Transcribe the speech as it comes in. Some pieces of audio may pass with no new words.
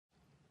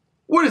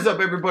What is up,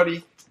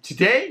 everybody?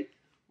 Today,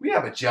 we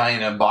have a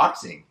giant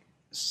unboxing.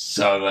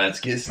 So let's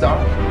get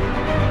started.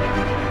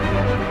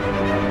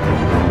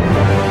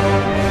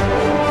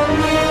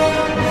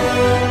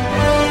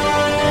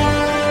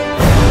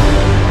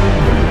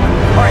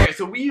 Alright,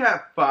 so we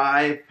have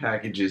 5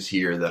 packages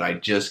here that I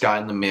just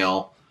got in the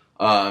mail.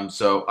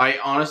 So I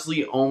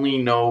honestly only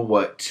know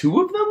what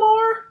 2 of them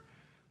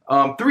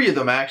are. 3 of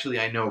them actually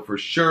I know for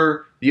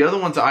sure. The other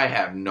ones I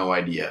have no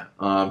idea.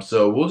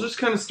 So we'll just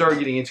kind of start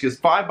getting into, because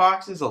 5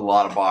 boxes, a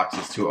lot of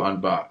boxes to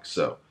unbox.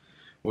 So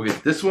we'll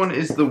get, this one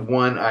is the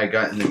one I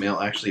got in the mail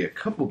actually a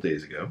couple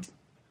days ago.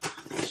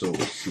 So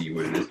we'll see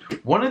what it is.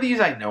 One of these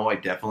I know I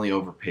definitely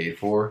overpaid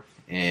for,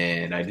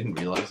 and I didn't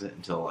realize it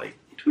until like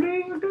 2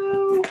 days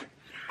ago.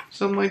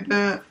 Something like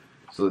that.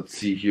 So let's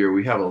see here.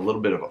 We have a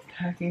little bit of a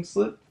packing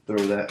slip. Throw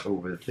that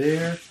over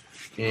there.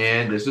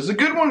 And this is a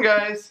good one,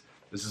 guys.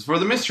 This is for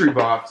the mystery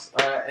box,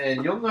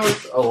 and you'll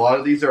notice a lot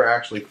of these are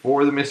actually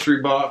for the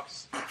mystery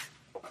box,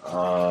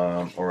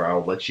 or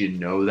I'll let you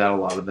know that a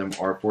lot of them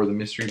are for the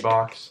mystery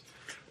box.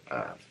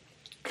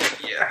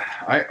 Yeah,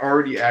 I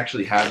already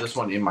actually have this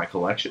one in my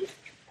collection,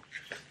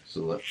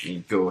 so let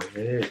me go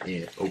ahead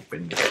and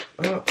open it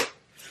up.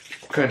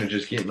 Kind of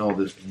just getting all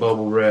this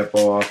bubble wrap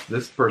off.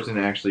 This person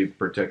actually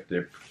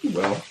protected it pretty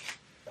well.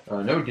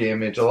 No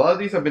damage. A lot of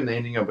these have been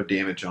ending up with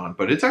damage on,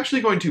 but it's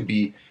actually going to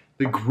be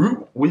the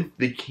Groot with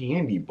the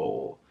candy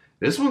bowl.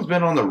 This one's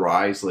been on the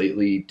rise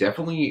lately.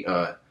 Definitely,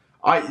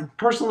 I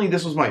personally,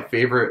 this was my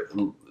favorite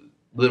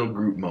little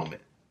Groot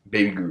moment.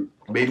 Baby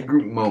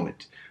Groot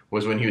moment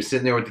was when he was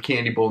sitting there with the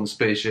candy bowl in the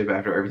spaceship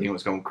after everything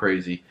was going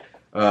crazy.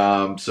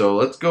 So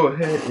let's go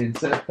ahead and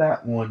set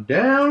that one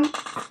down.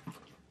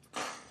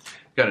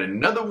 Got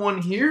another one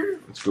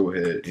here. Let's go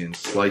ahead and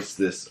slice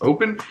this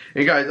open.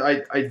 And guys,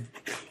 I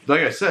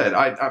like I said,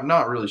 I'm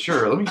not really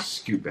sure. Let me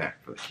scoot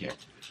back for the camera.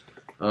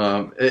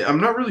 I'm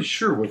not really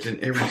sure what's in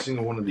every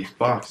single one of these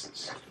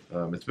boxes.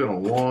 It's been a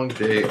long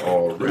day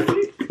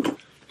already.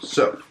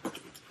 So,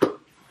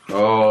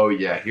 oh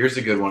yeah, here's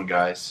a good one,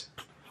 guys.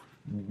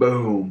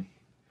 Boom.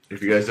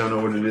 If you guys don't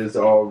know what it is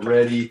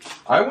already,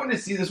 I wanted to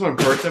see this one in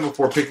person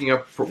before picking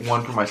up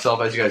one for myself.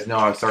 As you guys know,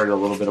 I've started a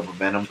little bit of a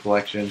Venom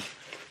collection.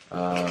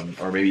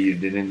 Or maybe you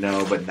didn't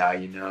know, but now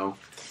you know.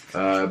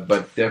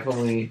 But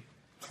definitely,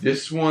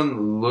 this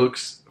one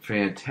looks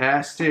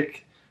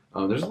fantastic.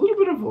 There's a little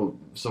bit of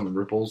some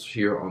ripples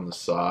here on the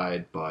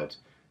side, but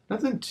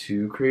nothing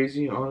too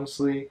crazy,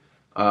 honestly.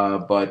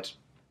 But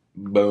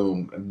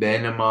boom,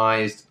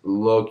 Venomized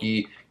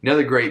Loki,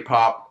 another great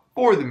pop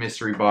for the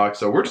mystery box.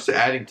 So we're just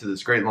adding to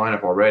this great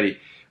lineup already.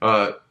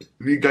 If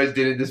you guys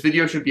didn't, this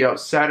video should be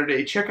out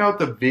Saturday. Check out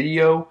the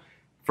video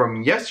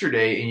from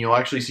yesterday, and you'll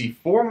actually see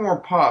 4 more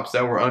pops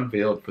that were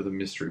unveiled for the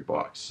mystery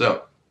box.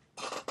 So,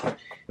 and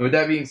with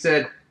that being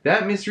said,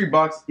 that mystery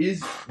box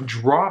is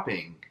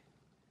dropping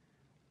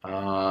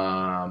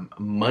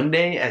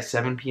Monday at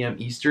 7 p.m.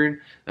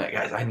 Eastern.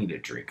 Guys, I need a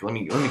drink. Let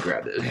me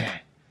grab this.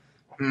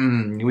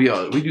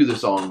 We do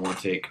this all in one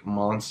take.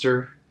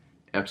 Monster,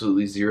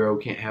 absolutely zero.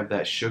 Can't have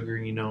that sugar.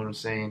 You know what I'm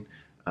saying?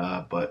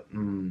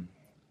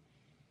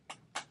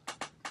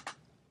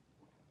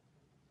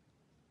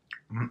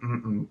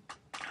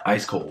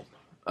 Ice cold.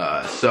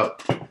 So,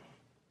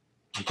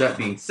 with that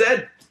being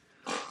said,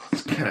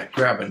 let's kind of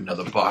grab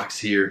another box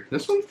here.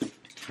 This one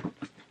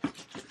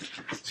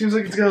seems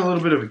like it's got a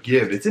little bit of a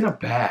give. It's in a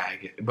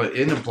bag, but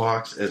in a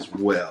box as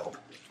well.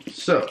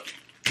 So,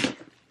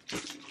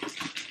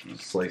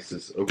 let's slice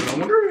this open. I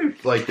wonder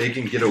if like they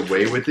can get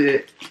away with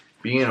it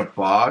being in a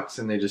box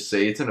and they just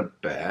say it's in a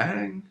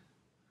bag.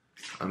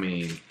 I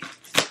mean,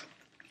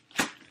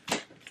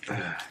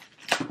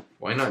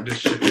 why not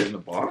just ship it in the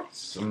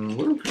box? I'm a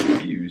little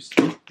confused.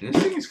 And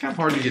this thing is kind of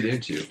hard to get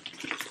into.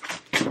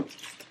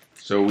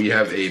 So we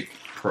have a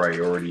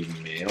priority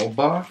mail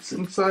box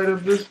inside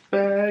of this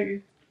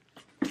bag.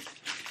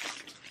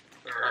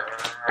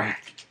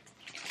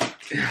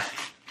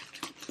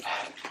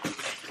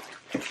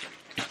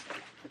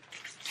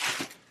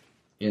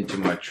 Into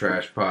my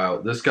trash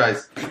pile. This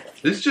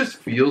just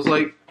feels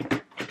like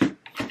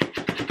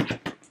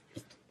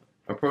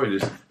I probably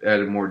just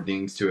added more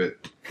dings to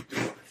it.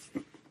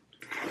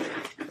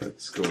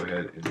 Let's go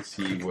ahead and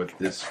see what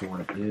this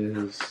one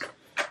is.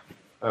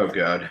 Oh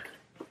god.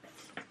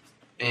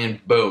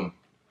 And boom.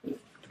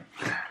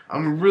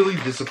 I'm really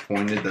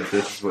disappointed that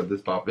this is what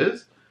this pop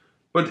is.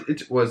 But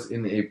it was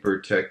in a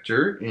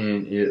protector,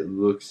 and it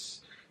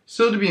looks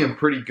still to be in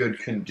pretty good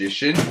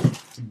condition.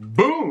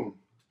 Boom!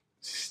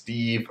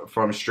 Steve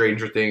from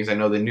Stranger Things. I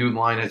know the new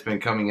line has been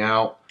coming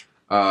out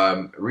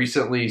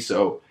recently,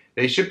 so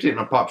they shipped it in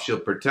a pop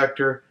shield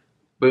protector.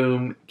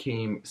 Boom,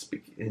 came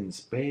in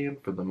spam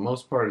for the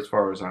most part as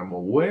far as I'm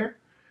aware.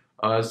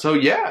 So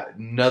yeah,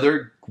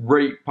 another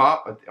great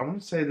pop. I want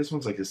to say this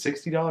one's like a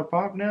 $60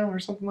 pop now or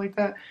something like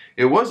that.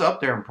 It was up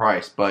there in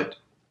price, but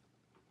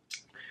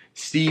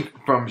Steve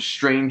from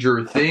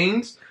Stranger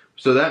Things.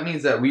 So that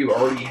means that we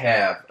already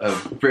have a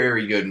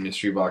very good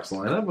mystery box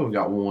lineup. We've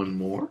got one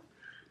more.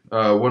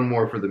 One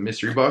more for the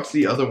mystery box.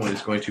 The other one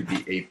is going to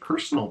be a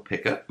personal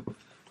pickup.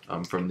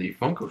 from the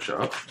Funko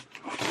shop.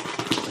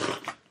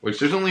 Which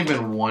there's only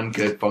been one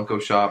good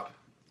Funko shop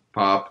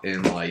pop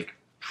in like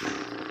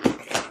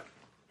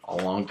a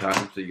long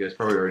time, so you guys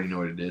probably already know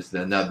what it is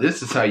then. Now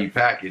this is how you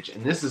package,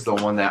 and this is the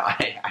one that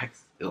I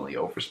accidentally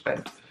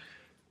overspent.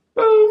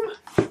 Boom!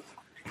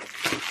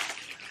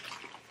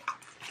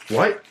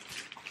 What?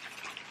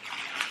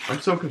 I'm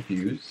so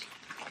confused.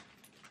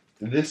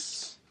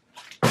 This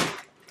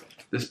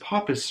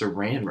pop is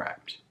saran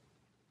wrapped.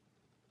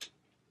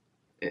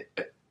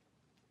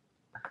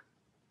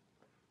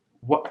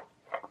 What?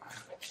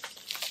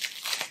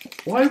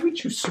 Why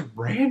would you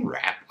saran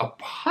wrap a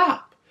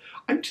pop?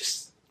 I'm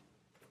just...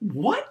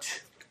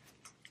 What?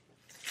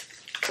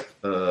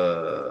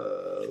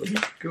 Let me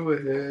go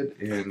ahead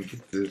and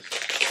get this.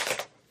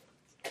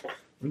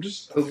 I'm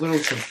just a little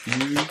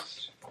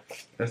confused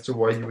as to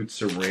why you would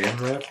saran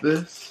wrap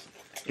this.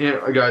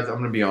 And guys, I'm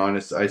gonna be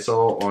honest. I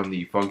saw on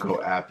the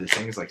Funko app this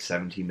thing is like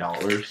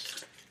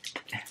 $17.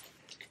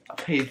 I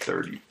paid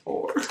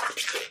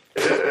 $34.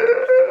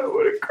 I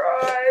would have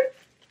cried.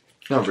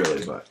 Not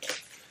really, but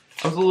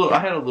I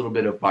had a little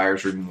bit of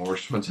buyer's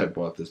remorse once I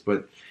bought this,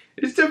 but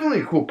it's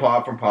definitely a cool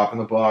pop from Pop in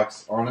the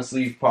Box.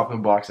 Honestly, Pop in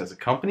the Box as a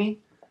company,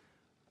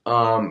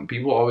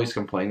 people always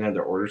complain that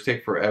their orders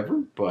take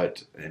forever,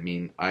 but I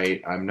mean,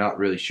 I'm not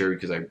really sure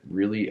because I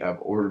really have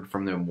ordered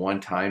from them one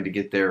time to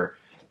get their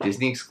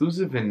Disney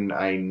exclusive and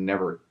I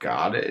never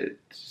got it.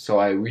 So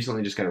I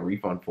recently just got a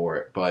refund for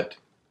it, but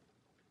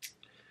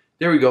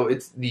there we go.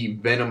 It's the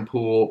Venom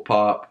Pool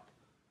pop.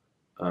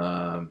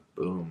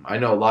 Boom. I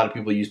know a lot of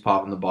people use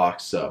Pop in the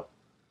Box, so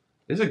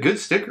it's a good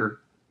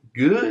sticker.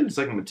 Good. It's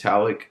like a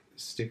metallic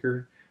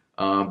sticker.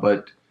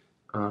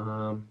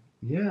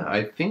 Yeah,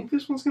 I think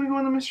this one's going to go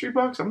in the mystery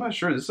box. I'm not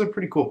sure. This is a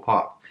pretty cool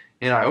pop.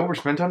 And I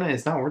overspent on it.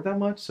 It's not worth that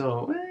much,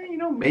 so, you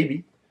know,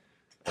 maybe.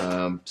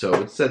 So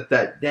let's set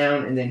that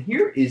down. And then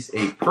here is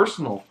a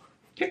personal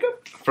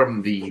pickup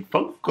from the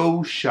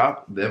Funko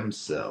shop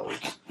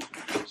themselves.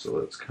 So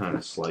let's kind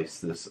of slice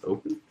this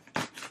open.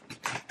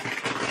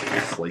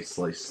 Slice,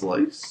 slice,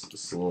 slice.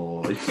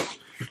 Slice.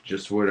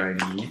 Just what I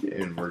need.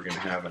 And we're going to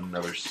have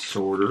another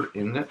sorter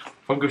in it.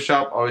 Funko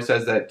shop always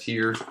has that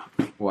tier.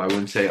 Well, I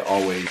wouldn't say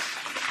always.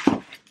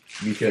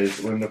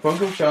 Because when the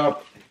Funko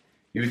shop,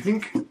 you would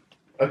think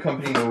a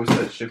company knows how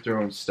to ship their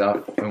own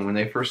stuff. And when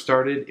they first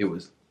started, it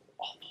was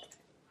awful.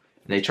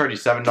 And they charge you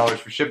 $7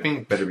 for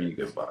shipping. Better be a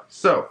good box.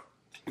 So,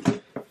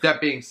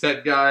 that being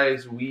said,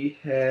 guys, we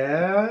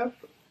have...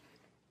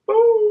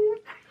 Boom!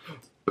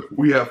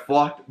 We have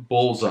Flocked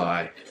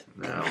Bullseye.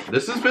 Now,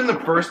 this has been the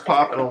first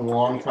pop in a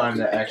long time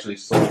that actually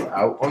sold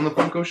out on the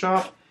Funko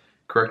shop.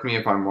 Correct me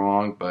if I'm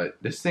wrong, but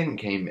this thing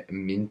came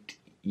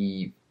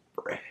minty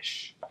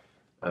fresh.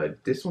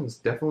 This one's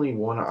definitely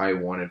one I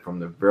wanted from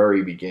the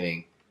very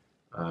beginning.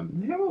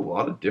 They have a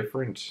lot of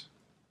different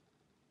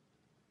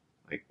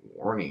like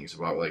warnings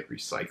about like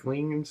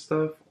recycling and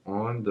stuff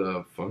on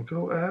the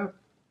Funko app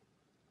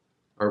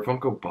or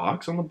Funko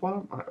box on the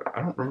bottom.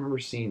 I don't remember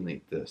seeing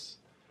like this,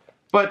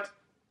 but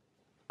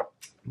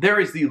there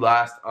is the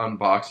last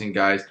unboxing,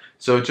 guys.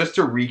 So just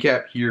to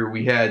recap here,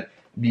 we had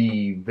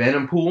the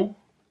Venom Pool,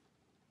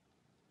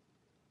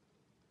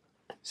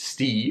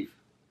 Steve.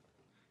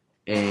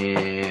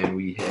 And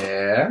we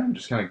have, I'm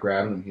just kind of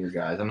grabbing them here,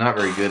 guys. I'm not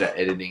very good at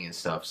editing and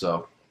stuff,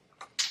 so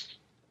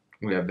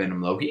we have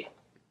Venom Loki.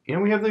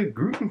 And we have the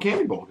Groot and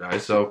Candy Bowl,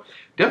 guys. So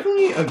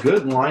definitely a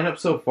good lineup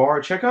so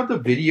far. Check out the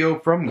video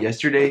from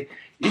yesterday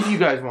if you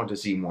guys want to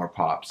see more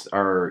pops.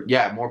 Or,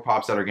 yeah, more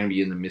pops that are going to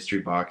be in the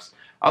mystery box.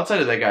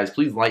 Outside of that, guys,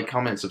 please like,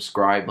 comment,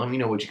 subscribe. Let me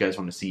know what you guys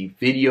want to see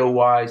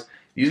video-wise.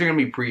 These are going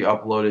to be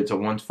pre-uploaded, so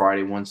one's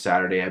Friday, one's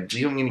Saturday. I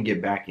believe I'm going to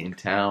get back in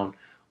town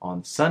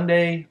on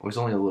Sunday. It was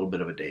only a little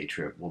bit of a day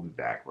trip. We'll be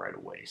back right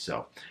away.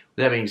 So,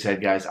 with that being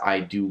said, guys, I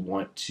do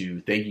want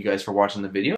to thank you guys for watching the video.